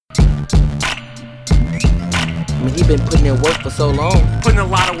I mean, he been putting in work for so long. Putting a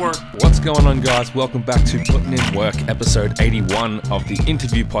lot of work. What's going on, guys? Welcome back to Putting in Work, episode 81 of the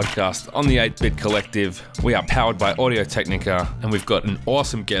interview podcast on the 8-Bit Collective. We are powered by Audio-Technica, and we've got an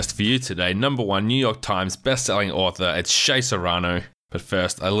awesome guest for you today. Number one New York Times best-selling author, it's Shea Serrano. But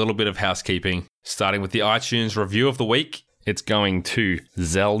first, a little bit of housekeeping. Starting with the iTunes review of the week, it's going to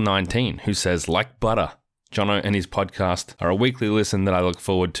Zell19, who says, like butter. Jono and his podcast are a weekly listen that I look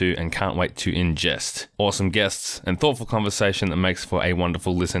forward to and can't wait to ingest. Awesome guests and thoughtful conversation that makes for a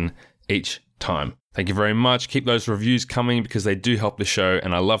wonderful listen each time. Thank you very much. Keep those reviews coming because they do help the show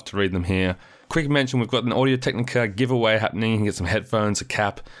and I love to read them here. Quick mention, we've got an Audio-Technica giveaway happening. You can get some headphones, a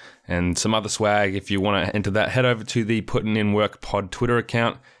cap, and some other swag. If you want to enter that, head over to the Putting in Work Pod Twitter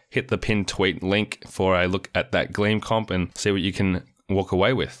account, hit the pinned tweet link for a look at that Gleam comp and see what you can walk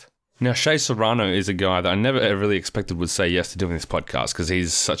away with. Now, Shea Serrano is a guy that I never really expected would say yes to doing this podcast because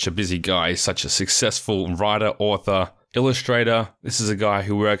he's such a busy guy. He's such a successful writer, author, illustrator. This is a guy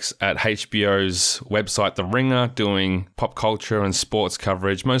who works at HBO's website, The Ringer, doing pop culture and sports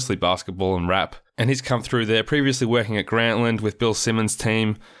coverage, mostly basketball and rap. And he's come through there, previously working at Grantland with Bill Simmons'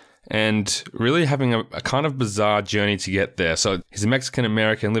 team and really having a kind of bizarre journey to get there. So he's a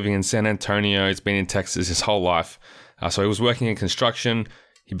Mexican-American living in San Antonio. He's been in Texas his whole life. So he was working in construction.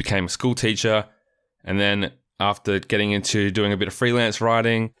 He became a school teacher, and then after getting into doing a bit of freelance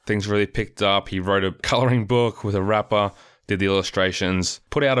writing, things really picked up. He wrote a coloring book with a rapper, did the illustrations,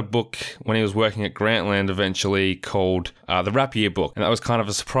 put out a book when he was working at Grantland eventually called The Rap Yearbook, and that was kind of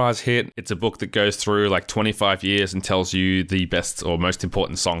a surprise hit. It's a book that goes through like 25 years and tells you the best or most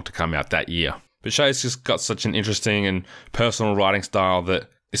important song to come out that year. But Shea's just got such an interesting and personal writing style that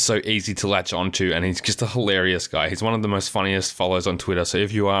is so easy to latch onto, and he's just a hilarious guy. He's one of the most funniest follows on Twitter, so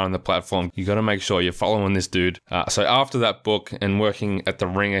if you are on the platform, you got to make sure you're following this dude. So after that book and working at The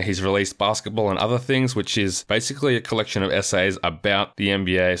Ringer, he's released Basketball and Other Things, which is basically a collection of essays about the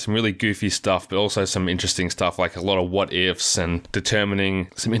NBA, some really goofy stuff, but also some interesting stuff, like a lot of what ifs and determining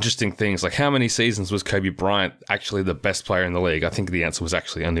some interesting things, like how many seasons was Kobe Bryant actually the best player in the league? I think the answer was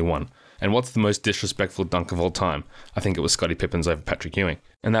actually only one. And what's the most disrespectful dunk of all time? I think it was Scottie Pippen's over Patrick Ewing.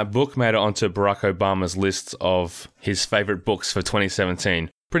 And that book made it onto Barack Obama's list of his favorite books for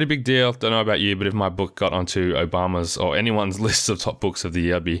 2017. Pretty big deal. Don't know about you, but if my book got onto Obama's or anyone's list of top books of the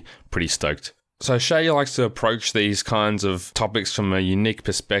year, I'd be pretty stoked. So Shea likes to approach these kinds of topics from a unique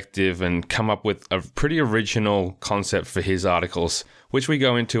perspective and come up with a pretty original concept for his articles, which we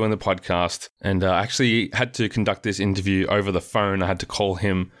go into in the podcast. And I actually had to conduct this interview over the phone. I had to call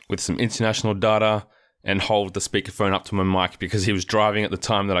him with some international data and hold the speakerphone up to my mic because he was driving at the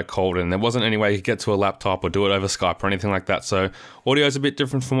time that I called and there wasn't any way he could get to a laptop or do it over Skype or anything like that. So audio is a bit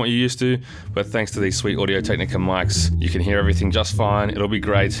different from what you're used to, but thanks to these sweet Audio-Technica mics, you can hear everything just fine. It'll be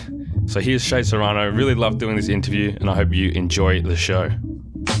great. So here's Shea Serrano. Really loved doing this interview and I hope you enjoy the show.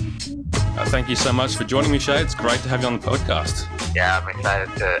 Thank you so much for joining me, Shea. It's great to have you on the podcast. Yeah, I'm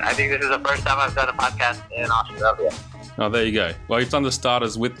excited to. I think this is the first time I've done a podcast in Australia. Oh, there you go. Well, you've done the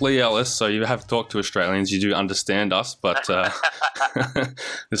starters with Lee Ellis, so you have talked to Australians. You do understand us, but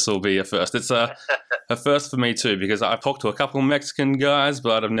this will be a first. It's a first for me too, because I've talked to a couple of Mexican guys,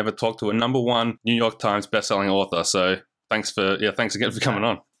 but I've never talked to a number one New York Times bestselling author. So thanks again for coming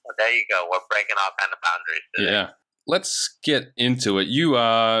on. Well, there you go. We're breaking all kind of boundaries today. Yeah. Let's get into it. You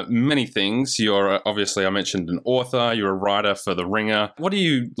are many things. You're obviously, I mentioned, an author. You're a writer for The Ringer. What do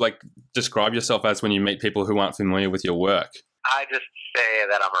you describe yourself as when you meet people who aren't familiar with your work? I just say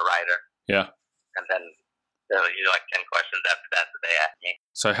that I'm a writer. Yeah. And then there's usually like 10 questions after that they ask me.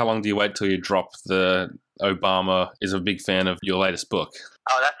 So how long do you wait till you drop the Obama is a big fan of your latest book?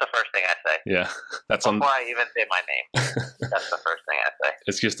 Oh, that's the first thing I say. Yeah. That's Before I even say my name. That's the first thing I say.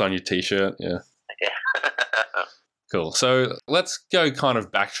 It's just on your t-shirt. Yeah. Yeah. Cool. So let's go kind of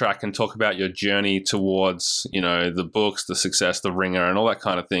backtrack and talk about your journey towards, the books, the success, The Ringer, and all that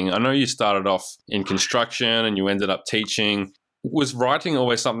kind of thing. I know you started off in construction and you ended up teaching. Was writing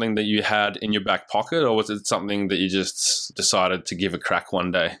always something that you had in your back pocket, or was it something that you just decided to give a crack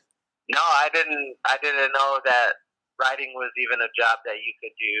one day? No, I didn't know that writing was even a job that you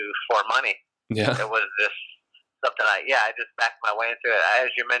could do for money. Yeah. It was just something I just backed my way into it. As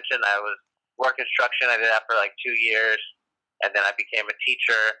you mentioned, I was work construction. I did that for like 2 years, and then I became a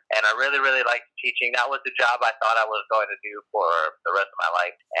teacher, and I really, really liked teaching. That was the job I thought I was going to do for the rest of my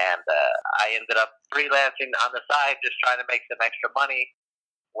life, and I ended up freelancing on the side, just trying to make some extra money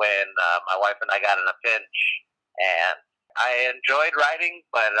when my wife and I got in a pinch, and I enjoyed writing,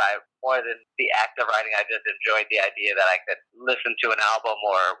 but more than the act of writing, I just enjoyed the idea that I could listen to an album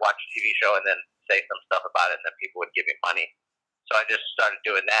or watch a TV show and then say some stuff about it, and then people would give me money. So I just started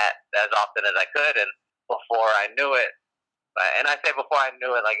doing that as often as I could, and before I knew it. And I say before I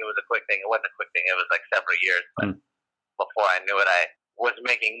knew it, like it was a quick thing. It wasn't a quick thing. It was like several years. But before I knew it, I was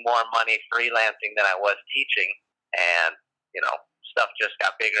making more money freelancing than I was teaching. And, stuff just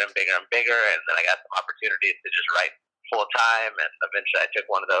got bigger and bigger and bigger. And then I got some opportunities to just write full time. And eventually I took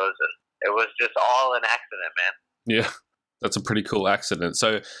one of those. And it was just all an accident, man. Yeah, that's a pretty cool accident.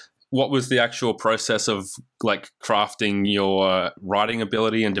 So what was the actual process of like crafting your writing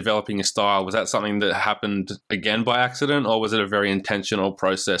ability and developing your style? Was that something that happened again by accident, or was it a very intentional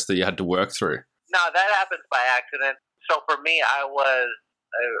process that you had to work through? No, that happens by accident. So for me, I was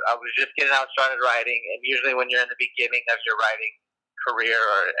just getting out started writing, and usually when you're in the beginning of your writing career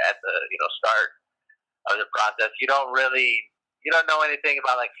or at the start of the process, you don't know anything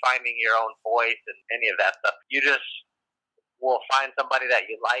about like finding your own voice and any of that stuff. You just will find somebody that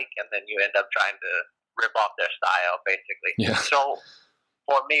you like, and then you end up trying to rip off their style, basically. Yeah. So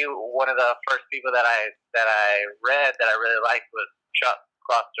for me, one of the first people that I read that I really liked was Chuck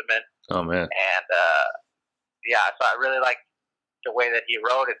Klosterman. Oh man. And so I really liked the way that he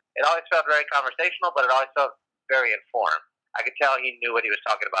wrote it. It always felt very conversational, but it always felt very informed. I could tell he knew what he was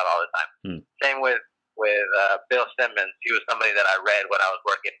talking about all the time. Same with Bill Simmons. He was somebody that I read when I was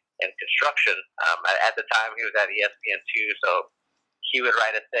working in construction. At the time, he was at ESPN2, so he would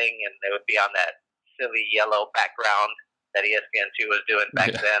write a thing, and it would be on that silly yellow background that ESPN2 was doing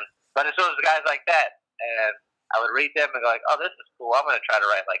back then. But as soon as guys like that, and I would read them and go like, oh, this is cool. I'm going to try to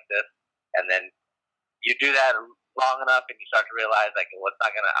write like this. And then you do that long enough, and you start to realize like,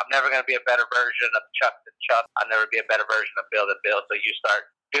 I'm never going to be a better version of Chuck than Chuck. I'll never be a better version of Bill than Bill. So you start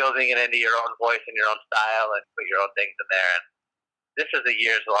building it into your own voice and your own style and put your own things in there. And this is a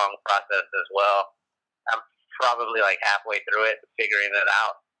years-long process as well. I'm probably like halfway through it, figuring it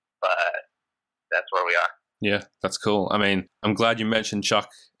out, but that's where we are. Yeah, that's cool. I mean, I'm glad you mentioned Chuck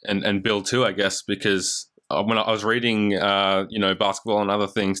and Bill too, I guess, because when I was reading, basketball and other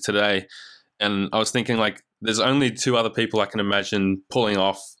things today, and I was thinking like, there's only two other people I can imagine pulling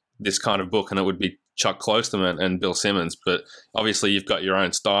off this kind of book, and it would be Chuck Klosterman and Bill Simmons. But obviously you've got your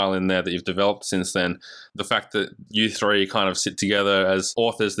own style in there that you've developed since then. The fact that you three kind of sit together as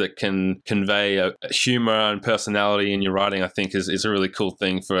authors that can convey a humor and personality in your writing, I think is a really cool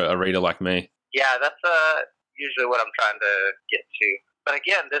thing for a reader like me. Yeah, that's usually what I'm trying to get to. But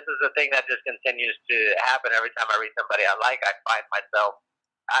again, this is a thing that just continues to happen every time I read somebody I like. I find myself,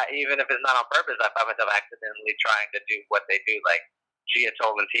 even if it's not on purpose, I find myself accidentally trying to do what they do. Like Gia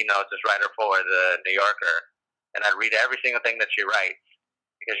Tolentino is this writer for the New Yorker, and I read every single thing that she writes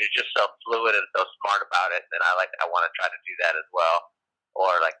because she's just so fluid and so smart about it. And I want to try to do that as well.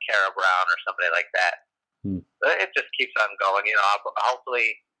 Or like Kara Brown or somebody like that. It just keeps on going. Hopefully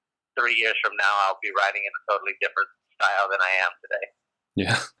 3 years from now, I'll be writing in a totally different style than I am today.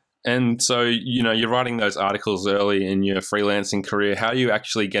 Yeah. And so, you're writing those articles early in your freelancing career. How are you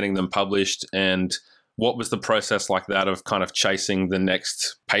actually getting them published, and what was the process like that of kind of chasing the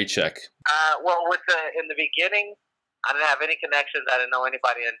next paycheck? Well, in the beginning, I didn't have any connections. I didn't know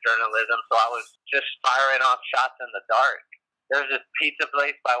anybody in journalism, so I was just firing off shots in the dark. There was this pizza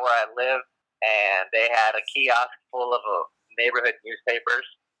place by where I live, and they had a kiosk full of neighborhood newspapers.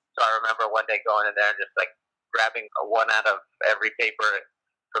 So I remember one day going in there and just like grabbing one out of every paper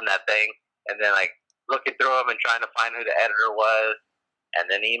from that thing, and then like looking through them and trying to find who the editor was,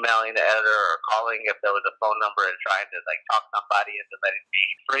 and then emailing the editor or calling if there was a phone number and trying to like talk somebody into letting me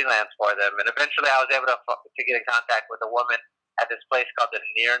freelance for them. And eventually I was able to get in contact with a woman at this place called the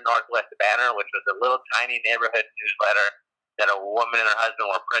Near Northwest Banner, which was a little tiny neighborhood newsletter that a woman and her husband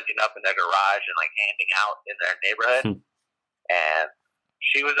were printing up in their garage and like handing out in their neighborhood. And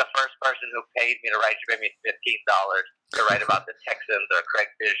she was the first person who paid me to write. She paid me $15 to write about the Texans or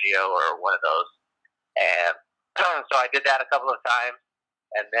Craig Biggio or one of those. And so I did that a couple of times.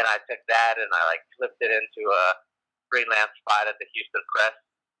 And then I took that and I like flipped it into a freelance spot at the Houston Press,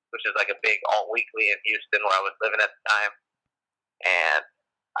 which is like a big alt weekly in Houston where I was living at the time. And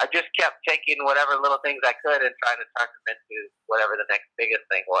I just kept taking whatever little things I could and trying to turn them into whatever the next biggest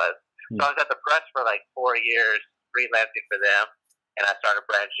thing was. So I was at the Press for like 4 years freelancing for them. And I started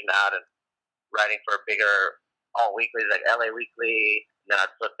branching out and writing for bigger alt weeklies like LA Weekly. And then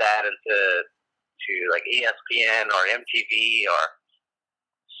I'd flip that into like ESPN or MTV or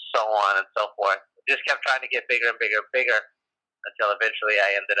so on and so forth. Just kept trying to get bigger and bigger and bigger until eventually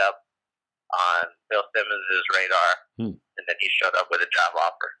I ended up on Bill Simmons' radar. And then he showed up with a job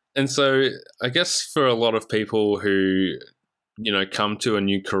offer. And so I guess for a lot of people who, come to a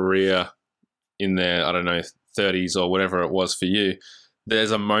new career in their, 30s or whatever it was for you,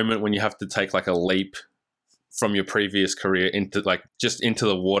 there's a moment when you have to take like a leap from your previous career into into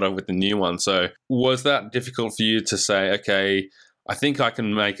the water with the new one. So was that difficult for you to say, okay, I think I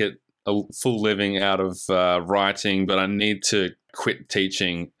can make it a full living out of writing, but I need to quit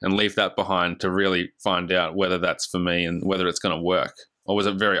teaching and leave that behind to really find out whether that's for me and whether it's going to work? Or was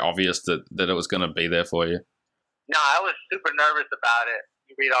it very obvious that it was going to be there for you? No, I was super nervous about it.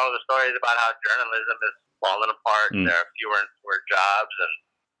 You read all the stories about how journalism is falling apart and there are fewer and fewer jobs. And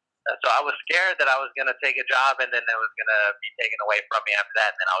so I was scared that I was going to take a job and then it was going to be taken away from me after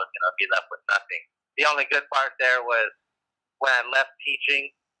that, and then I was going to be left with nothing. The only good part there was when I left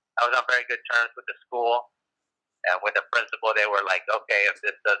teaching, I was on very good terms with the school and with the principal. They were like, okay, if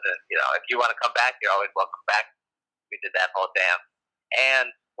this doesn't, if you want to come back, you're always welcome back. We did that whole dance. And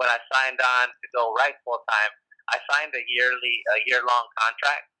when I signed on to go write full time, I signed a year-long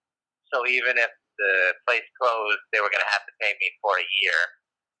contract. So even if the place closed, they were going to have to pay me for a year.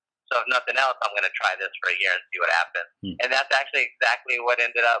 So if nothing else, I'm going to try this for a year and see what happens. And that's actually exactly what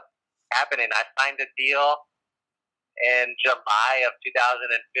ended up happening. I signed a deal in July of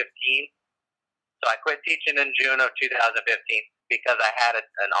 2015. So I quit teaching in June of 2015 because I had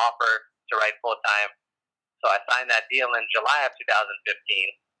an offer to write full time. So I signed that deal in July of 2015.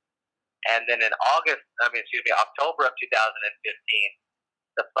 And then in October of 2015,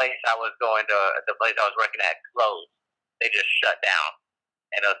 the place I was working at closed. They just shut down.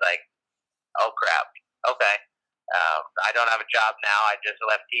 And I was like, oh crap. Okay. I don't have a job now. I just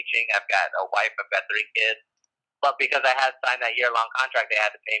left teaching. I've got a wife. I've got 3 kids. But because I had signed that year-long contract, they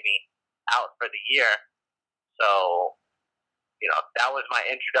had to pay me out for the year. So, that was my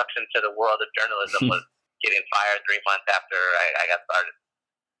introduction to the world of journalism, was getting fired 3 months after I got started.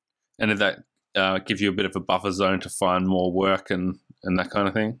 And did that give you a bit of a buffer zone to find more work and that kind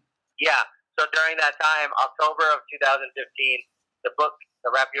of thing? Yeah. So during that time, October of 2015, the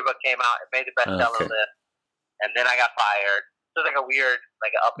Rap Yearbook came out. It made the bestseller list. And then I got fired. So it was like a weird,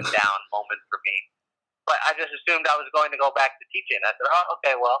 up and down moment for me. But I just assumed I was going to go back to teaching. I said, oh,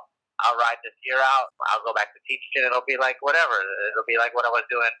 okay, well, I'll ride this year out. I'll go back to teaching. It'll be like whatever. It'll be like what I was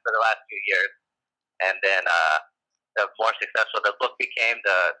doing for the last few years. And then the more successful the book became,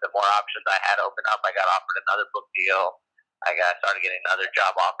 the more options I had open up. I got offered another book deal. I started getting other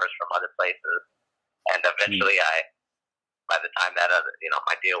job offers from other places. And eventually by the time that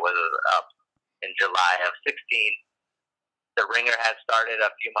my deal was up in July of 16, The Ringer had started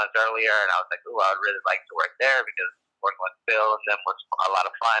a few months earlier, and I was like, ooh, I would really like to work there because working with Phil and them was a lot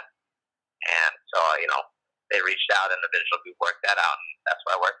of fun. And so, they reached out and eventually we worked that out, and that's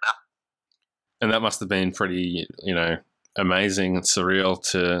where I work now. And that must have been pretty, amazing and surreal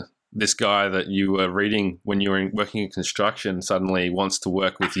to this guy that you were reading when you were working in construction suddenly wants to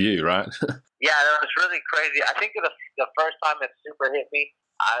work with you, right? Yeah, that was really crazy. I think the first time it super hit me,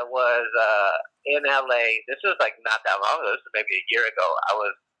 I was in LA. This was not that long ago. This was maybe a year ago. I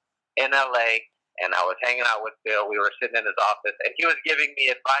was in LA and I was hanging out with Bill. We were sitting in his office and he was giving me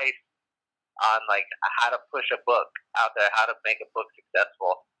advice on how to push a book out there, how to make a book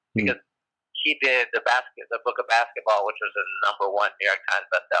successful. Because he did the book of basketball, which was a #1 New York Times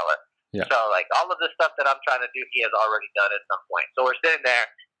bestseller. Yeah. So all of the stuff that I'm trying to do, he has already done at some point. So we're sitting there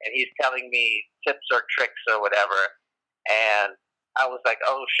and he's telling me tips or tricks or whatever. And I was like,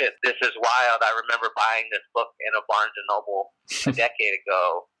 oh shit, this is wild. I remember buying this book in a Barnes & Noble a decade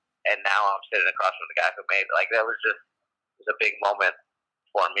ago. And now I'm sitting across from the guy who made it. That was a big moment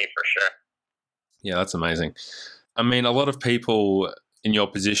for me for sure. Yeah, that's amazing. I mean, a lot of people in your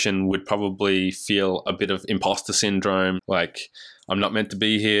position would probably feel a bit of imposter syndrome, like I'm not meant to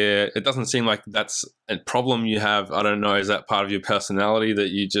be here. It doesn't seem like that's a problem you have. I don't know, is that part of your personality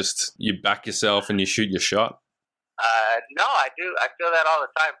that you back yourself and you shoot your shot? No, I do. I feel that all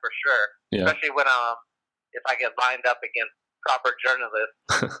the time for sure. Yeah. Especially when if I get lined up against proper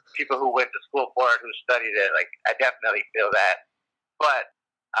journalists, people who went to school for it, who studied it, I definitely feel that. But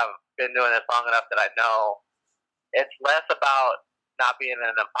I've been doing this long enough that I know it's less about not being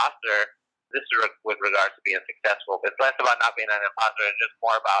an imposter. This is with regards to being successful. It's less about not being an imposter and just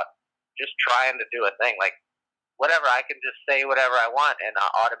more about just trying to do a thing. Whatever, I can just say whatever I want and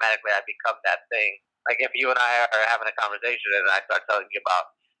automatically I become that thing. If you and I are having a conversation and I start telling you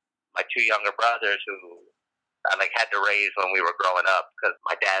about my 2 younger brothers who I had to raise when we were growing up because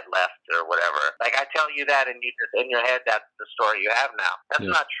my dad left or whatever. I tell you that and you just, in your head, that's the story you have now. That's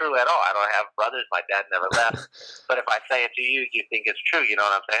not true at all. I don't have brothers. My dad never left. But if I say it to you, you think it's true. You know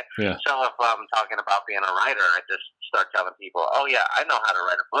what I'm saying? Yeah. So if I'm talking about being a writer, I just start telling people, oh yeah, I know how to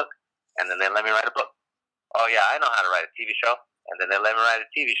write a book. And then they let me write a book. Oh yeah, I know how to write a TV show. And then they let me write a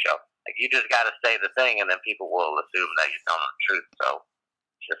TV show. You just got to say the thing and then people will assume that you're telling the truth. So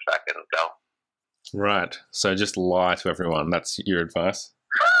just fucking go. Right. So just lie to everyone. That's your advice?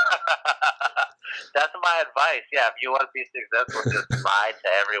 That's my advice. Yeah, if you want to be successful, just lie to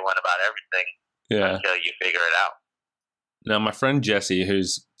everyone about everything until you figure it out. Now, my friend Jesse,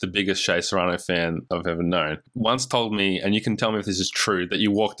 who's the biggest Shea Serrano fan I've ever known, once told me, and you can tell me if this is true, that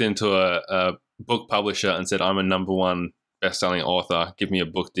you walked into a book publisher and said, I'm a #1 best-selling author, give me a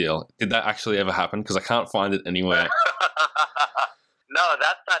book deal. Did that actually ever happen? Because I can't find it anywhere. No,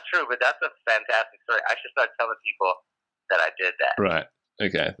 that's not true, but that's a fantastic story. I should start telling people that I did that. Right.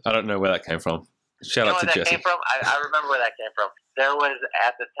 Okay. I don't know where that came from. Shout out to Jesse. Where that came from? I remember where that came from. There was,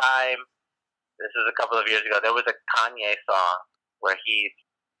 at the time, this is a couple of years ago, there was a Kanye song where he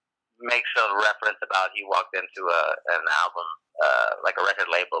makes a reference about he walked into an album, like a record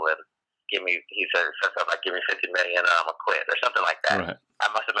label, and he said something like, give me $50 million and I'm going to quit, or something like that. Right. I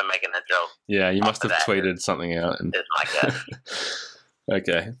must have been making a joke. Yeah, you must have tweeted something out. Is my guess.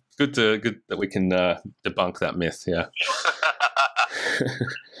 Okay. Good that we can debunk that myth, yeah.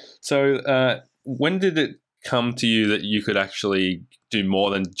 So when did it come to you that you could actually do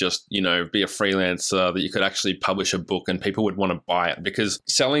more than just, be a freelancer, that you could actually publish a book and people would want to buy it? Because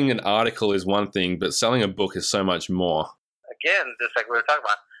selling an article is one thing, but selling a book is so much more. Again, just like we were talking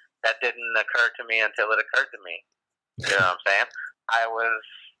about, that didn't occur to me until it occurred to me. You know what I'm saying? I was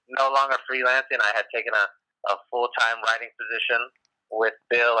no longer freelancing. I had taken a full-time writing position with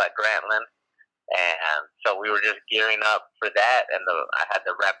Bill at Grantland. And so we were just gearing up for that, and I had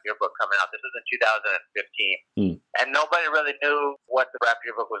the Rap Your Book coming out. This was in 2015, and nobody really knew what the Rap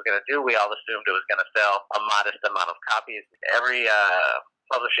Your Book was going to do. We all assumed it was going to sell a modest amount of copies. Every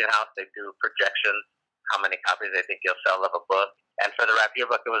publishing house, they do projections, how many copies they think you'll sell of a book. And for the Rap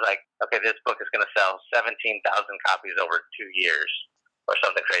Your Book, it was like, okay, this book is going to sell 17,000 copies over 2 years, or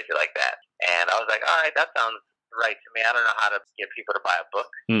something crazy like that. And I was like, all right, that sounds right to me. I don't know how to get people to buy a book.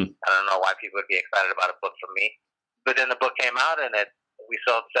 I don't know why people would be excited about a book from me. But then the book came out, and we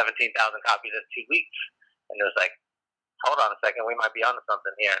sold 17,000 copies in 2 weeks. And it was like, hold on a second, we might be onto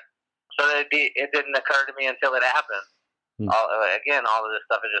something here. So it didn't occur to me until it happened. All of this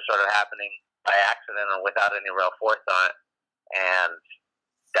stuff is just sort of happening by accident or without any real forethought. And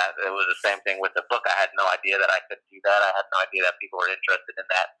that it was the same thing with the book. I had no idea that I could do that. I had no idea that people were interested in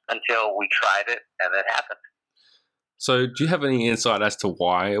that until we tried it, and it happened. So do you have any insight as to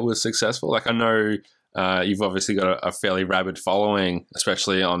why it was successful? Like, I know you've obviously got a fairly rabid following,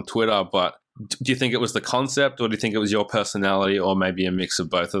 especially on Twitter, but do you think it was the concept, or do you think it was your personality, or maybe a mix of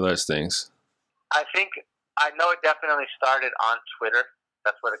both of those things? I know it definitely started on Twitter.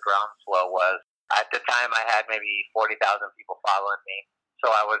 That's where the groundswell was. At the time, I had maybe 40,000 people following me, so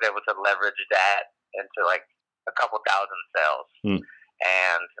I was able to leverage that into like a couple thousand sales.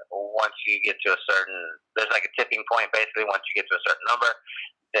 And once you get to there's like a tipping point, basically. Once you get to a certain number,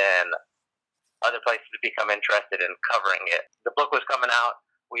 then other places become interested in covering it. The book was coming out.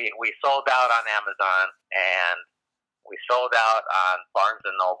 We sold out on Amazon, and we sold out on Barnes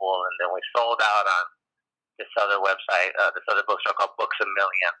 & Noble, and then we sold out on this other website, this other bookstore called Books A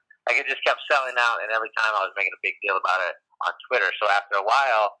Million. Like, it just kept selling out, and every time I was making a big deal about it on Twitter. So after a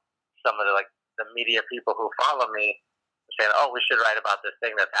while, some of the media people who follow me saying, oh, we should write about this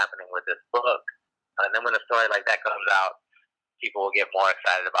thing that's happening with this book. And then when a story like that comes out, people will get more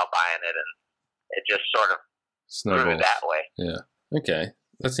excited about buying it, and it just sort of grew that way. Yeah. Okay.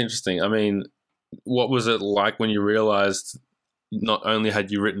 That's interesting. I mean, what was it like when you realized not only had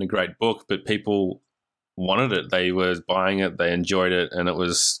you written a great book, but people wanted it, they were buying it, they enjoyed it, and it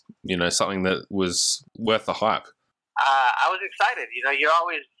was, something that was worth the hype? I was excited. You're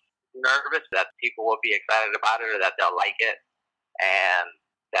always nervous that people will be excited about it or that they'll like it, and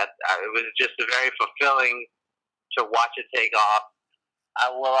that it was just very fulfilling to watch it take off. I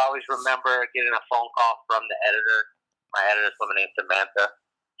will always remember getting a phone call from the editor. My editor's woman named Samantha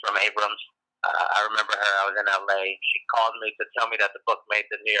from Abrams. I remember her. I was in LA. She called me to tell me that the book made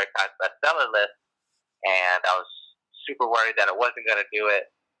the New York Times bestseller list, and I was super worried that it wasn't going to do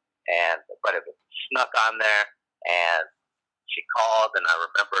it, but it snuck on there. And she called, and I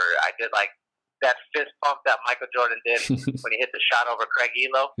remember I did like that fist pump that Michael Jordan did when he hit the shot over Craig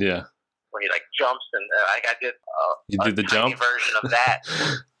Elo. Yeah, where he jumps, and I did the tiny jump version of that.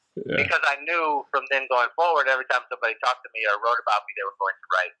 Yeah. Because I knew from then going forward, every time somebody talked to me or wrote about me, they were going to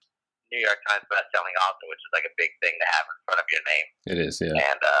write New York Times best-selling author, which is like a big thing to have in front of your name. It is, yeah.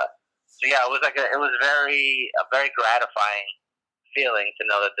 And so yeah, it was a very gratifying feeling to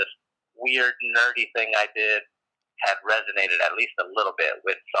know that this weird nerdy thing I did had resonated at least a little bit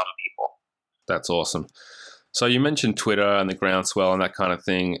with some people. That's awesome. So you mentioned Twitter and the groundswell and that kind of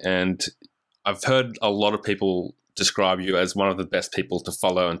thing, and I've heard a lot of people describe you as one of the best people to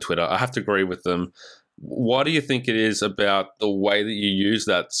follow on Twitter. I have to agree with them. What do you think it is about the way that you use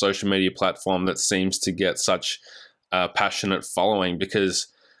that social media platform that seems to get such a passionate following? Because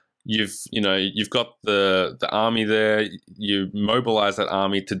you've got the army there. You mobilize that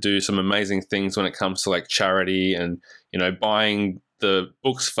army to do some amazing things when it comes to like charity and buying the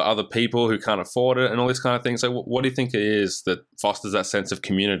books for other people who can't afford it and all these kind of things. So what do you think it is that fosters that sense of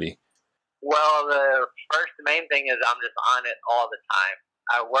community? Well, the first main thing is I'm just on it all the time.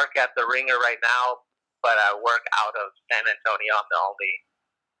 I work at the Ringer right now, but I work out of San Antonio. I'm the only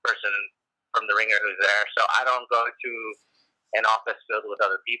person from the Ringer who's there, so I don't go to an office filled with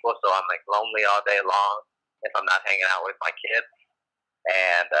other people, so I'm like lonely all day long if I'm not hanging out with my kids.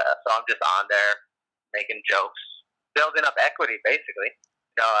 And so I'm just on there making jokes, building up equity, basically.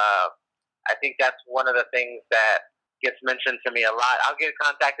 I think that's one of the things that gets mentioned to me a lot. I'll get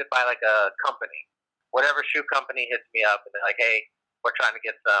contacted by like a company, whatever shoe company hits me up, and they're like, "Hey, we're trying to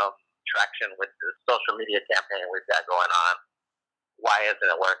get some traction with the social media campaign we've got going on. Why isn't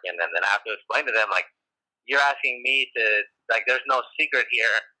it working?" And then I have to explain to them, like, you're asking me to, like, there's no secret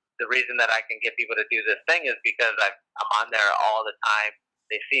here. The reason that I can get people to do this thing is because I'm on there all the time.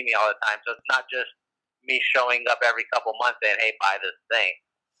 They see me all the time. So it's not just me showing up every couple months saying, "Hey, buy this thing."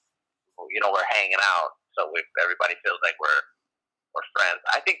 We're hanging out. So everybody feels like we're friends.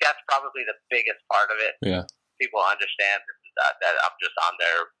 I think that's probably the biggest part of it. Yeah. People understand that I'm just on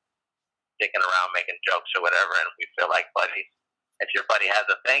there dicking around, making jokes or whatever, and we feel like buddies. If your buddy has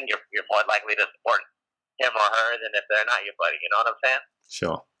a thing, you're more likely to support him or her than if they're not your buddy. You know what I'm saying?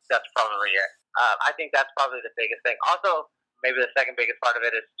 Sure. That's probably it. I think that's probably the biggest thing. Also, maybe the second biggest part of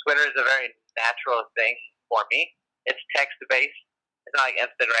it is Twitter is a very natural thing for me. It's text-based. It's not like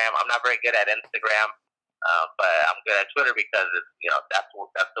Instagram. I'm not very good at Instagram. But I'm good at Twitter because that's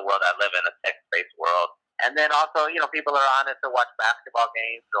the world I live in, a text-based world. And then also, people are on it to watch basketball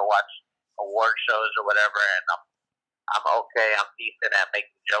games or watch award shows or whatever, and I'm okay. I'm decent at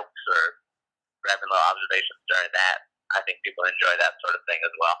making jokes or grabbing little observations during that. I think people enjoy that sort of thing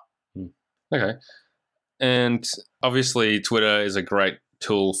as well. Okay. And obviously, Twitter is a great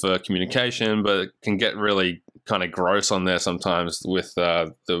tool for communication, but it can get really kind of gross on there sometimes with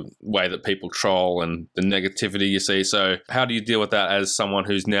the way that people troll and the negativity you see. So how do you deal with that as someone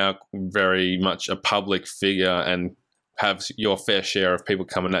who's now very much a public figure and have your fair share of people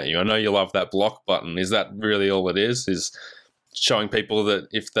coming at you? I know you love that block button. Is that really all it is showing people that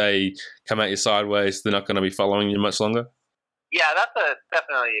if they come at you sideways, they're not going to be following you much longer? Yeah, that's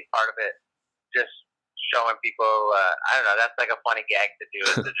definitely part of it. Just showing people, I don't know, that's like a funny gag to do,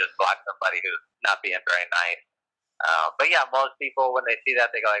 is to just block somebody who's not being very nice. But yeah, most people, when they see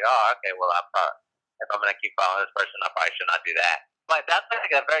that, they go like, "Oh, okay, well, if I'm going to keep following this person, I probably should not do that." But that's like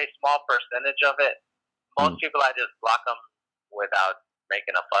a very small percentage of it. Most people, I just block them without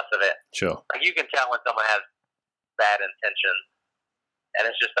making a fuss of it. Sure. Like, you can tell when someone has bad intentions, and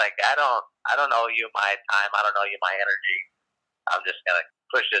it's just like, I don't owe you my time. I don't owe you my energy. I'm just going to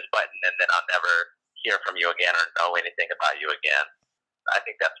push this button, and then I'll never hear from you again or know anything about you again. I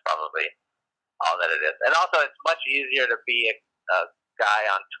think that's probably all that it is. And also, it's much easier to be a guy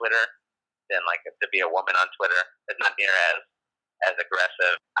on Twitter than like to be a woman on Twitter. It's not near as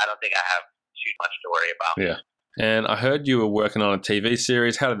aggressive. I don't think I have too much to worry about. Yeah. And I heard you were working on a TV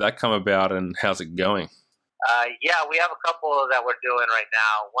series. How did that come about, and how's it going? Yeah, we have a couple that we're doing right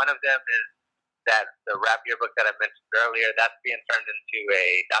now. One of them is the rap yearbook that I mentioned earlier. That's being turned into a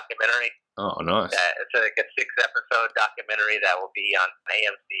documentary. Oh, nice. It's like a 6-episode documentary that will be on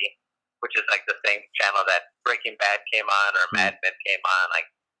AMC, which is like the same channel that Breaking Bad came on or Mad Men came on, like,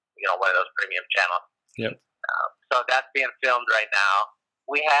 one of those premium channels. Yep. So that's being filmed right now.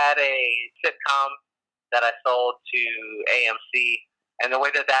 We had a sitcom that I sold to AMC, and the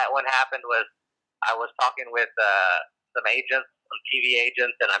way that one happened was I was talking with some agents, some TV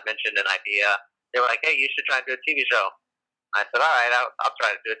agents, and I mentioned an idea. They were like, "Hey, you should try and do a TV show." I said, "All right, I'll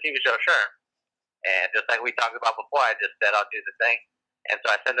try to do a TV show, sure." And just like we talked about before, I just said I'll do the thing. And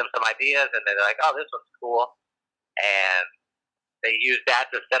so I sent them some ideas, and they're like, "Oh, this one's cool." And they used that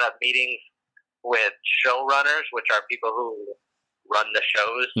to set up meetings with showrunners, which are people who run the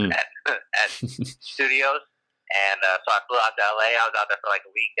shows at studios. And so I flew out to LA. I was out there for like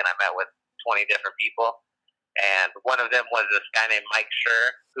a week, and I met with 20 different people. And one of them was this guy named Mike Schur,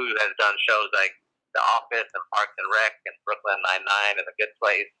 who has done shows like The Office and Parks and Rec and Brooklyn Nine-Nine and The Good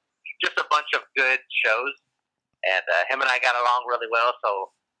Place. Just a bunch of good shows. And him and I got along really well.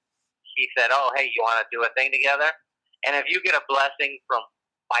 So he said, "Oh, hey, you want to do a thing together?" And if you get a blessing from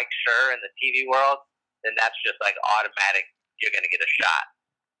Mike Schur in the TV world, then that's just like automatic. You're going to get a shot.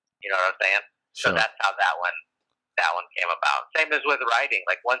 You know what I'm saying? Sure. So that's how that one that one came about. Same as with writing.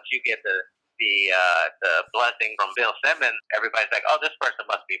 Like once you get the blessing from Bill Simmons, everybody's like, oh, this person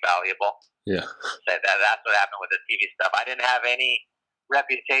must be valuable. Yeah. So that's what happened with the TV stuff. I didn't have any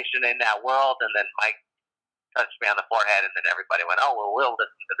reputation in that world, and then Mike touched me on the forehead, and then everybody went, oh, well, we'll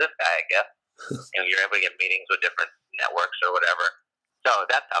listen to this guy, I guess. You're able to get meetings with different networks or whatever. So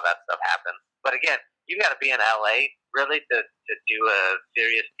that's how that stuff happens. But again, you got to be in LA really to do a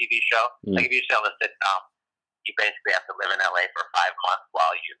serious TV show. Like if you sell a sitcom, you basically have to live in LA for 5 months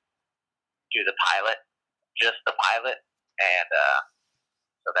while you do the pilot, just the pilot, and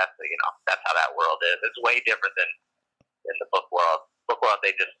so that's how that world is. It's way different than in the book world. Book world,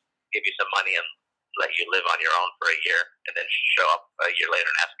 they just give you some money and let you live on your own for a year, and then show up a year later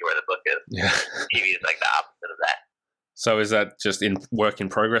and ask you where the book is. Yeah. TV is like the opposite of that. So is that just in work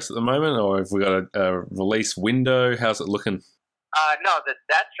in progress at the moment, or have we got a release window? How's it looking? No,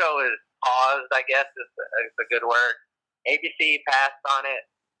 that show is paused, I guess is a good word. ABC passed on it,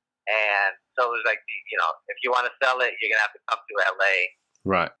 and so it was like, if you want to sell it, you're going to have to come to LA.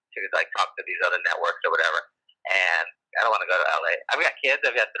 Right. To like talk to these other networks or whatever. And I don't want to go to LA. I've got kids.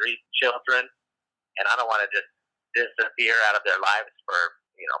 I've got 3 children, and I don't want to just disappear out of their lives for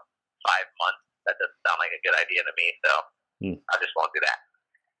 5 months. That doesn't sound like a good idea to me. So I just won't do that.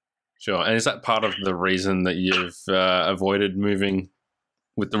 Sure. And is that part of the reason that you've avoided moving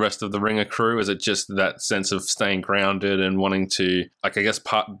with the rest of the Ringer crew? Is it just that sense of staying grounded and wanting to, like, I guess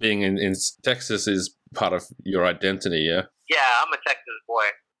being in Texas is part of your identity, yeah? Yeah, I'm a Texas boy.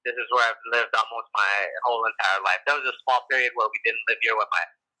 This is where I've lived almost my whole entire life. There was a small period where we didn't live here when my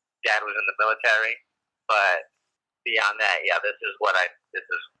dad was in the military, but beyond that, yeah, this is what I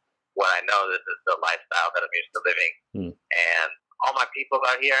know. This is the lifestyle that I'm used to living, and all my people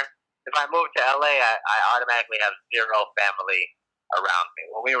are here. If I move to LA, I automatically have 0 family around me.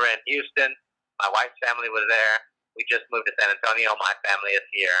 When we were in Houston, my wife's family was there. We just moved to San Antonio. My family is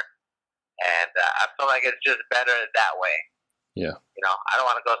here, and I feel like it's just better that way. Yeah. I don't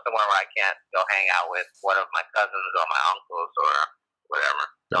want to go somewhere where I can't go hang out with one of my cousins or my uncles or whatever.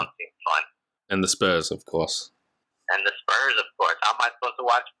 Don't seem fun. And the Spurs, of course. And the Spurs, of course. How am I supposed to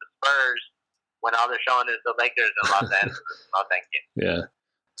watch the Spurs when all they're showing is the Lakers in Los Angeles? Oh, thank you. Yeah.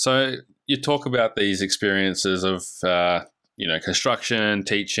 So you talk about these experiences of, construction,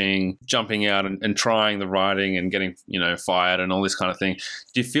 teaching, jumping out and trying the writing and getting, fired and all this kind of thing.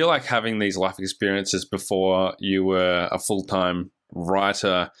 Do you feel like having these life experiences before you were a full-time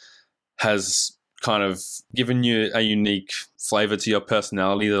writer has kind of given you a unique flavor to your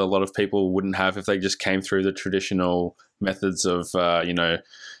personality that a lot of people wouldn't have if they just came through the traditional methods of,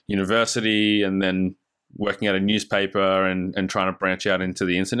 university and then working at a newspaper and trying to branch out into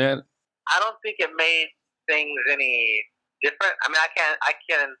the internet? I don't think it made things any different. I mean, I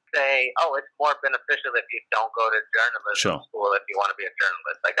can say, oh, it's more beneficial if you don't go to journalism school if you want to be a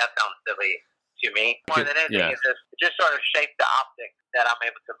journalist. Like, that sounds silly to me. More than anything, it just sort of shaped the optics that I'm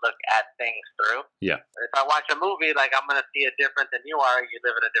able to look at things through. Yeah. If I watch a movie, like, I'm going to see it different than you are. You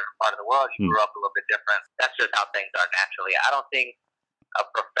live in a different part of the world. You grew up a little bit different. That's just how things are naturally. I don't think a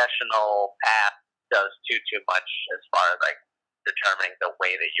professional path does too much as far as, like, determining the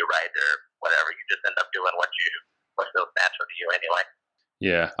way that you write or whatever. You just end up doing what feels natural to you anyway.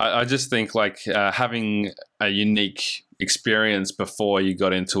 Yeah, I just think like having a unique experience before you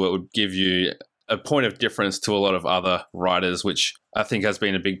got into it would give you a point of difference to a lot of other writers, which I think has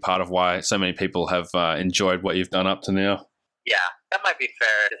been a big part of why so many people have enjoyed what you've done up to now. Yeah, that might be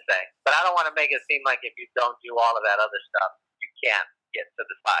fair to say. But I don't want to make it seem like if you don't do all of that other stuff, you can't get to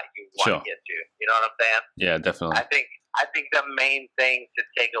the spot you want to get to. You know what I'm saying? Yeah, definitely. I think the main thing to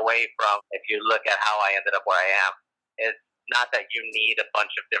take away from, if you look at how I ended up where I am, is not that you need a bunch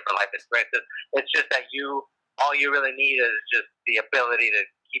of different life experiences. It's just that all you really need is just the ability to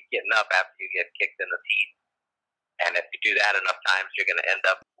keep getting up after you get kicked in the teeth. And if you do that enough times, you're going to end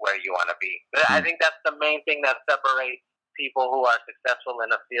up where you want to be. But I think that's the main thing that separates people who are successful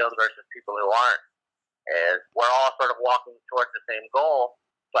in a field versus people who aren't, is we're all sort of walking towards the same goal,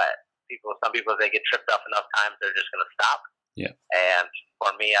 but some people, if they get tripped up enough times, they're just going to stop. Yeah. And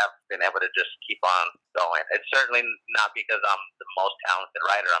for me, I've been able to just keep on going. It's certainly not because I'm the most talented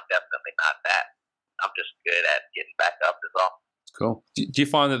writer. I'm definitely not that. I'm just good at getting back up is all. Cool. Do you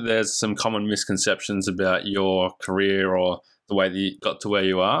find that there's some common misconceptions about your career or the way that you got to where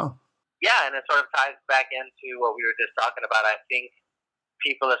you are? Yeah, and it sort of ties back into what we were just talking about. I think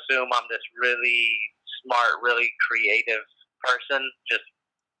people assume I'm this really smart, really creative person just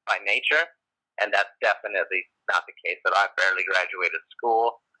by nature, and that's definitely not the case. But I barely graduated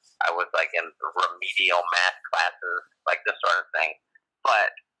school. I was like in remedial math classes, like this sort of thing. But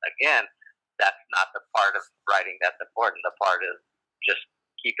again, that's not the part of writing that's important. The part is just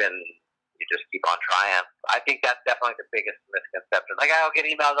you just keep on trying. I think that's definitely the biggest misconception. Like, I'll get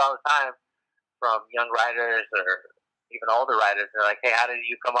emails all the time from young writers or even older writers. They're like, hey, how did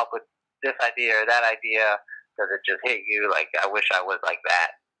you come up with this idea or that idea? Does it just hit you? Like, I wish I was like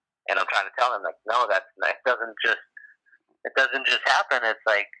that. And I'm trying to tell them, like, no, it doesn't just happen. It's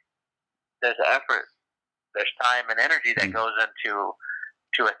like, there's effort, there's time and energy that goes into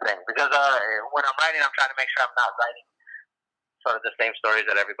a thing. Because when I'm writing, I'm trying to make sure I'm not writing sort of the same stories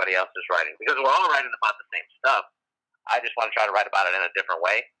that everybody else is writing. Because we're all writing about the same stuff. I just want to try to write about it in a different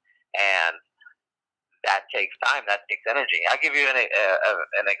way. And that takes time. That takes energy. I'll give you an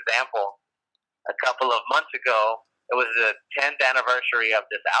example. A couple of months ago, it was the 10th anniversary of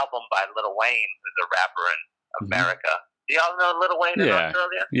this album by Lil Wayne, who's a rapper in America. Do y'all know Lil Wayne in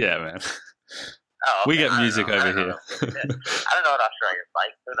Australia? Yeah, man. Oh, okay. We get music over here. I don't know what Australia's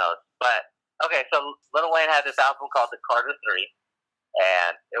like. Who knows? But, okay, so Lil Wayne had this album called The Carter 3,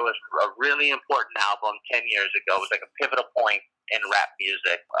 and it was a really important album 10 years ago. It was like a pivotal point in rap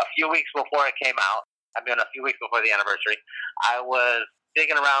music. A few weeks before it came out, a few weeks before the anniversary, I was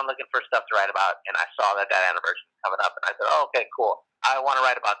digging around looking for stuff to write about, and I saw that anniversary was coming up, and I said, oh, okay, cool. I want to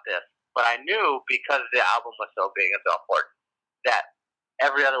write about this. But I knew, because the album was so big and so important, that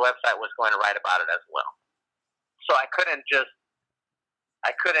every other website was going to write about it as well. So I couldn't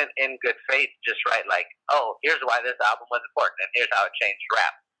in good faith just write like, oh, here's why this album was important, and here's how it changed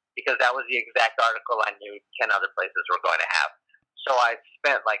rap. Because that was the exact article I knew 10 other places were going to have. So I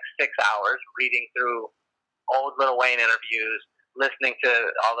spent like 6 hours reading through old Lil Wayne interviews, listening to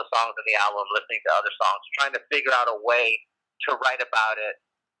all the songs in the album, listening to other songs, trying to figure out a way to write about it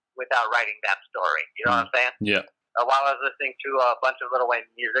without writing that story. You know what I'm saying? Yeah. While I was listening to a bunch of Lil Wayne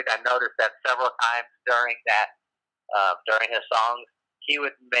music, I noticed that several times during his songs, he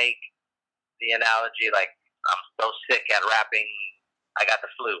would make the analogy like, I'm so sick at rapping, I got the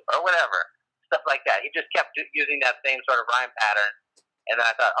flu, or whatever. Stuff like that. He just kept using that same sort of rhyme pattern. And then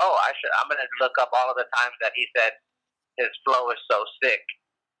I thought, I'm going to look up all of the times that he said his flow is so sick,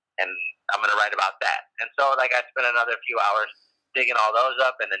 and I'm going to write about that. And so, like, I spent another few hours digging all those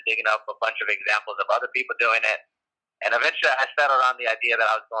up, and then digging up a bunch of examples of other people doing it. And eventually I settled on the idea that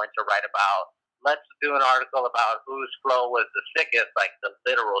I was going to write about, let's do an article about whose flow was the sickest, like the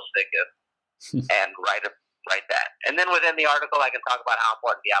literal sickest, and write that. And then within the article, I can talk about how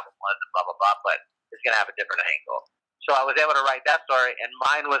important the album was and blah, blah, blah, but it's going to have a different angle. So I was able to write that story, and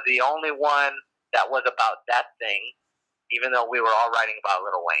mine was the only one that was about that thing, even though we were all writing about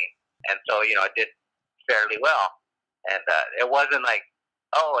Lil Wayne. And so, it did fairly well. And it wasn't like,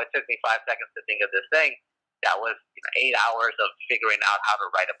 it took me 5 seconds to think of this thing. That was 8 hours of figuring out how to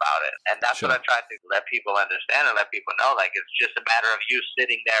write about it. And that's what I tried to let people understand and let people know. Like, it's just a matter of you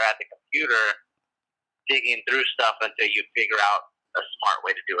sitting there at the computer, digging through stuff until you figure out a smart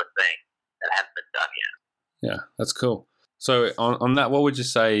way to do a thing that hasn't been done yet. Yeah, that's cool. So on that, what would you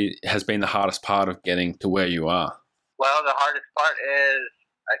say has been the hardest part of getting to where you are? Well, the hardest part is,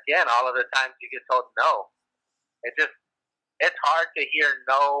 again, all of the times you get told no. It's hard to hear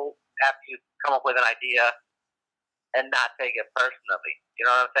no after you come up with an idea and not take it personally. You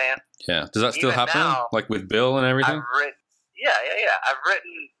know what I'm saying? Yeah. Does that still happen? Now, like with Bill and everything? I've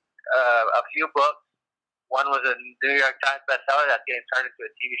written a few books. One was a New York Times bestseller that's getting turned into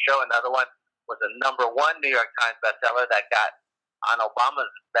a TV show. Another one was a #1 New York Times bestseller that got on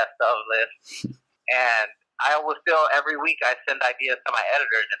Obama's best of list. And I will still, every week, I send ideas to my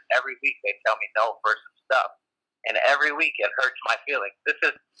editors, and every week they tell me no for some stuff. And every week it hurts my feelings.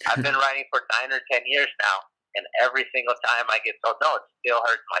 I've been writing for 9 or 10 years now, and every single time I get told no, it still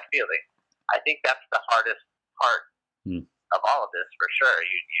hurts my feelings. I think that's the hardest part of all of this, for sure.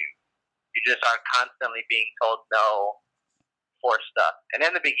 You just are constantly being told no for stuff. And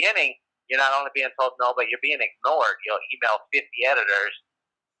in the beginning, you're not only being told no, but you're being ignored. You'll email 50 editors,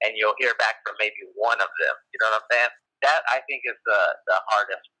 and you'll hear back from maybe one of them. You know what I'm saying? That, I think, is the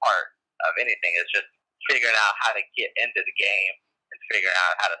hardest part of anything, is just figuring out how to get into the game and figuring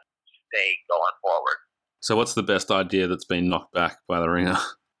out how to stay going forward. So what's the best idea that's been knocked back by the ringer?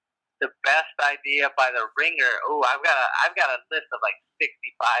 The best idea by the ringer? Ooh, I've got a list of like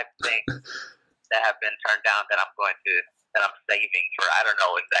 65 things that have been turned down that I'm saving for, I don't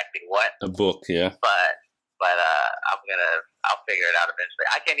know exactly what. A book, yeah. But I'll figure it out eventually.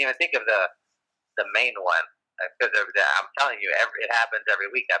 I can't even think of the main one, because I'm telling you, it happens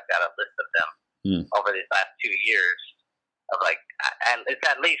every week. I've got a list of them over these last 2 years of and it's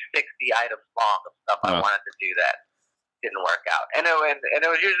at least 60 items long of stuff I wanted to do that didn't work out. And it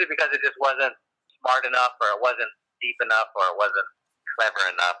was usually because it just wasn't smart enough, or it wasn't deep enough, or it wasn't clever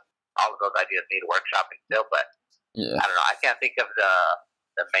enough. all of those ideas need workshopping still, but Yeah. I don't know. I can't think of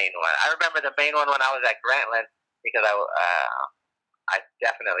the main one. I remember the main one when I was at Grantland because I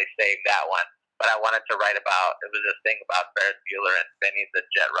definitely saved that one. But I wanted to write about, it was this thing about Ferris Bueller and Benny the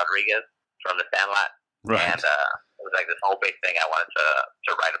Jet Rodriguez from The Sandlot. Right. And it was like this whole big thing I wanted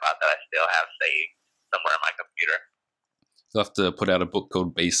to write about that I still have saved somewhere on my computer. You'll have to put out a book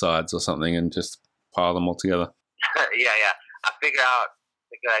called B-Sides or something and just pile them all together. yeah. I figure out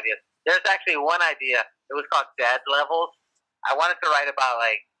the good ideas. There's actually one idea. It was called Dad Levels. I wanted to write about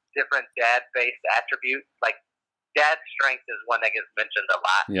like different dad-based attributes. Like dad strength is one that gets mentioned a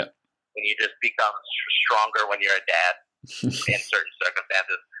lot. Yeah. When you just become stronger when you're a dad in certain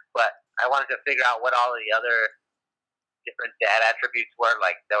circumstances. But I wanted to figure out what all of the other different dad attributes were.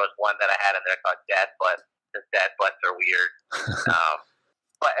 Like there was one that I had in there called Dad Butt. Because dad butts are weird.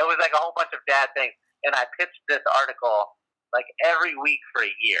 But it was like a whole bunch of dad things. And I pitched this article like every week for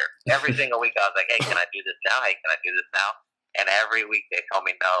a year. Every single week I was like, hey, can I do this now? Hey, can I do this now? And every week they told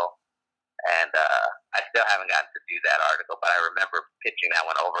me no. And I still haven't gotten to do that article, but I remember pitching that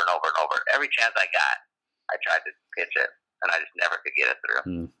one over and over and over. Every chance I got, I tried to pitch it, and I just never could get it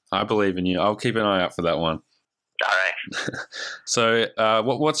through. I believe in you. I'll keep an eye out for that one. All right. So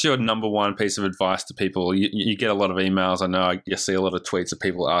what's your number one piece of advice to people? You get a lot of emails. I know you see a lot of tweets of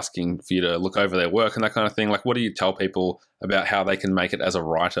people asking for you to look over their work and that kind of thing. Like, what do you tell people about how they can make it as a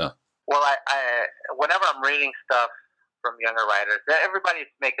writer? Well, I whenever I'm reading stuff from younger writers, everybody's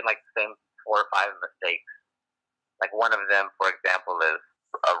making like the same 4 or 5 mistakes. Like one of them, for example, is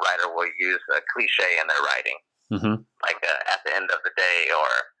a writer will use a cliche in their writing, like at the end of the day or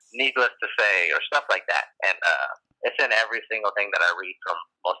needless to say or stuff like that. And it's in every single thing that I read from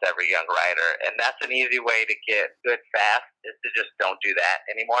most every young writer. And that's an easy way to get good fast is to just don't do that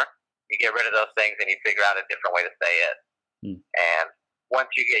anymore. You get rid of those things and you figure out a different way to say it. And once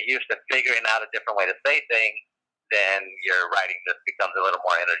you get used to figuring out a different way to say things, then your writing just becomes a little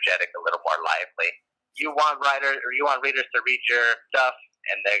more energetic, a little more lively. You want readers to read your stuff,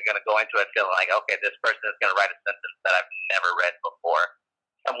 and they're going to go into it feeling like, okay, this person is going to write a sentence that I've never read before.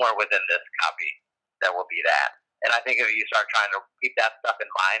 Somewhere within this copy, there will be that. And I think if you start trying to keep that stuff in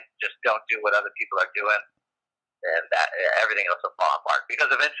mind, just don't do what other people are doing, then that everything else will fall apart.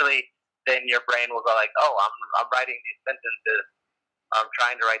 Because eventually, then your brain will go like, oh, I'm writing these sentences. I'm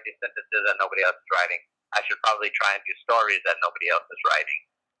trying to write these sentences that nobody else is writing. I should probably try and do stories that nobody else is writing.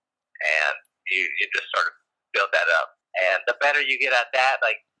 And you just sort of build that up. And the better you get at that,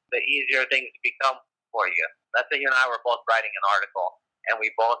 like the easier things become for you. Let's say you and I were both writing an article and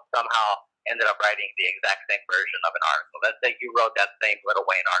we both somehow ended up writing the exact same version of an article. Let's say you wrote that same Little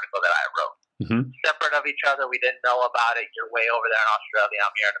Wayne article that I wrote. Separate of each other, we didn't know about it. You're way over there in Australia,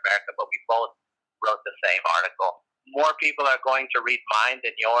 I'm here in America, but we both wrote the same article. More people are going to read mine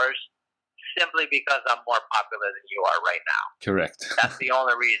than yours simply because I'm more popular than you are right now. Correct. That's the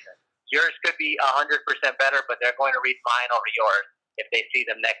only reason. Yours could be 100% better, but they're going to read mine over yours if they see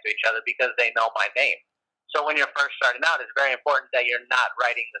them next to each other because they know my name. So when you're first starting out, it's very important that you're not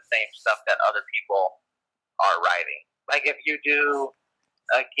writing the same stuff that other people are writing. Like if you do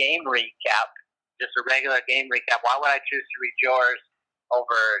a game recap, just a regular game recap, why would I choose to read yours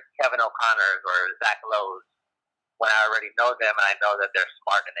over Kevin O'Connor's or Zach Lowe's when I already know them and I know that they're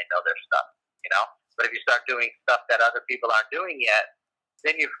smart and they know their stuff, you know? But if you start doing stuff that other people aren't doing yet,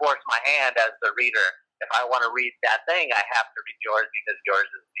 then you force my hand as the reader. If I want to read that thing, I have to read yours because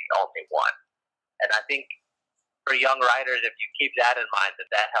yours is the only one. And I think for young writers, if you keep that in mind,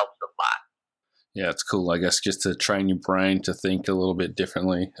 that helps a lot. Yeah, it's cool, I guess, just to train your brain to think a little bit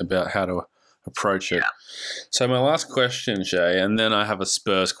differently about how to approach it. Yeah. So my last question, Shay, and then I have a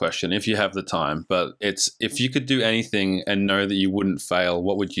Spurs question if you have the time, but it's if you could do anything and know that you wouldn't fail,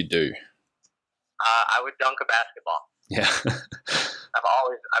 what would you do? I would dunk a basketball. Yeah.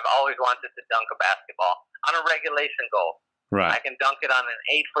 I've always wanted to dunk a basketball on a regulation goal. Right. I can dunk it on an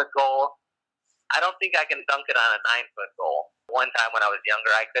 8-foot goal. I don't think I can dunk it on a 9-foot goal. One time when I was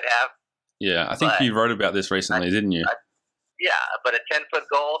younger, I could have. Yeah, I think you wrote about this recently, didn't you? Yeah, but a 10-foot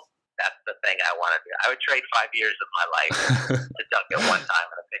goal, that's the thing I want to do. I would trade 5 years of my life to dunk it one time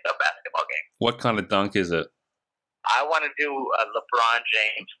in a pickup basketball game. What kind of dunk is it? I want to do a LeBron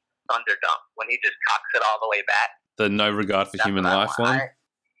James thunder dunk when he just cocks it all the way back. The no regard for human life one?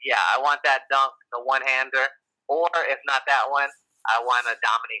 I want that dunk, the one-hander. Or if not that one, I want a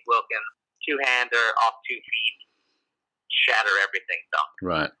Dominique Wilkins two-hander off 2 feet, shatter everything dunk.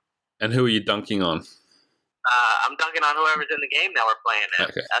 Right. And who are you dunking on? I'm dunking on whoever's in the game that we're playing in.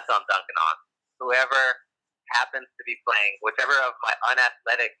 Okay. That's what I'm dunking on. Whoever happens to be playing, whichever of my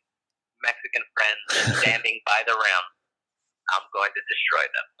unathletic Mexican friends is standing by the rim, I'm going to destroy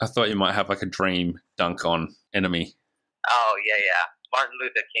them. I thought you might have like a dream dunk on enemy. Oh, yeah. Martin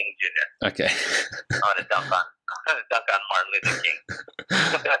Luther King Jr. Okay. I want to dunk on Martin Luther King.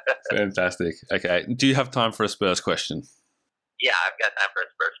 Fantastic. Okay. Do you have time for a Spurs question? Yeah, I've got time for a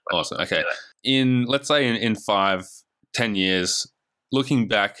Spurs question. Awesome. Okay. Let's say in 5-10 years, looking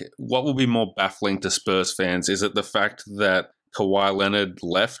back, what will be more baffling to Spurs fans? Is it the fact that Kawhi Leonard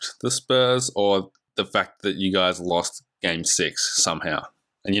left the Spurs, or the fact that you guys lost Game 6 somehow?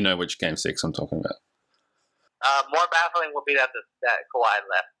 And you know which Game 6 I'm talking about. More baffling will be that Kawhi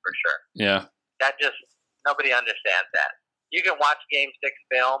left, for sure. Yeah. That just, nobody understands that. You can watch Game 6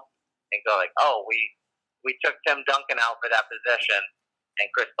 film and go like, oh, we took Tim Duncan out for that possession, and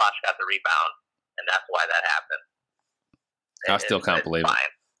Chris Bosh got the rebound, and that's why that happened. I still can't believe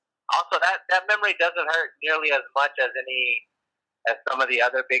it. Also, that memory doesn't hurt nearly as much as some of the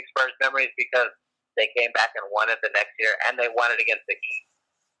other big Spurs memories, because they came back and won it the next year, and they won it against the Heat.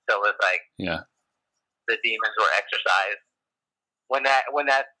 So it was like, yeah, the demons were exercised. When that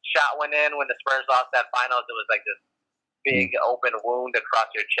shot went in, when the Spurs lost that finals, it was like this big open wound across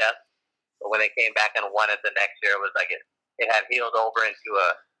your chest. But when they came back and won it the next year, it was like it had healed over into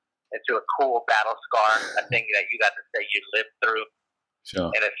a cool battle scar, a thing that you got to say you lived through.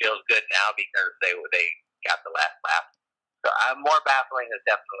 Sure. And it feels good now because they got the last laugh. So more baffling is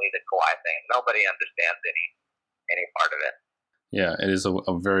definitely the Kawhi thing. Nobody understands any part of it. Yeah, it is a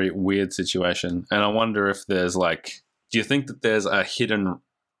very weird situation. And I wonder if there's do you think that there's a hidden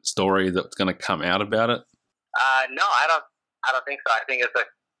story that's going to come out about it? No, I don't think so. I think it's like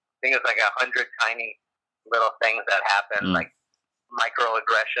 100 tiny little things that happen, like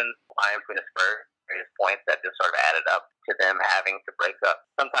microaggressions, between the Spurs, various points that just sort of added up to them having to break up.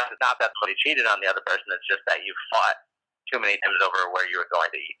 Sometimes it's not that somebody cheated on the other person; it's just that you fought too many times over where you were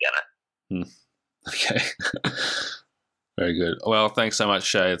going to eat dinner. Okay. Very good. Well, thanks so much,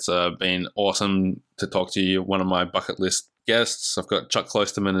 Shea. It's been awesome to talk to you. One of my bucket list guests. I've got Chuck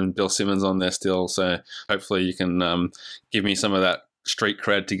Klosterman and Bill Simmons on there still, so hopefully you can give me some of that street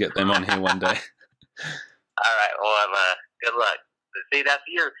cred to get them on here one day. All right. Well, good luck. See, that's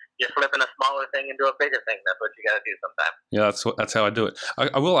you're flipping a smaller thing into a bigger thing. That's what you got to do sometimes. Yeah, that's how I do it.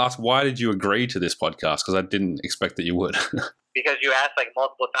 I will ask, why did you agree to this podcast? Because I didn't expect that you would. Because you asked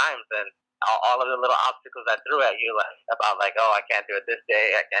multiple times, and all of the little obstacles I threw at you about oh, I can't do it this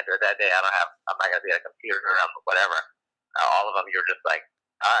day, I can't do it that day, I'm not going to be at a computer or whatever. All of them, you're just like,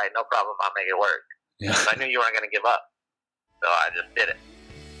 all right, no problem, I'll make it work. Yeah. So I knew you weren't going to give up, so I just did it.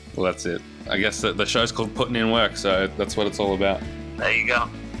 Well, that's it. I guess the show's called Putting in Work, so that's what it's all about. There you go.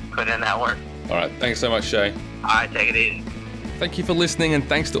 Put in that work. All right. Thanks so much, Shea. All right. Take it easy. Thank you for listening, and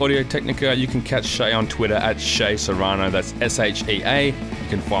thanks to Audio Technica. You can catch Shea on Twitter at Shea Serrano. That's SHEA. You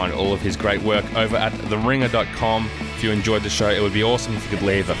can find all of his great work over at theringer.com. If you enjoyed the show, it would be awesome if you could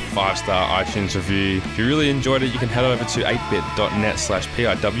leave a 5-star iTunes review. If you really enjoyed it, you can head over to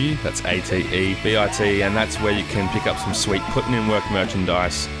 8bit.net/PIW. That's ATEBIT, and that's where you can pick up some sweet Putting in Work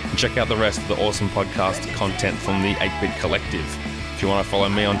merchandise and check out the rest of the awesome podcast content from the 8-Bit Collective. If you want to follow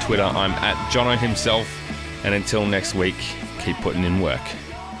me on Twitter, I'm at Jono himself. And until next week, keep putting in work.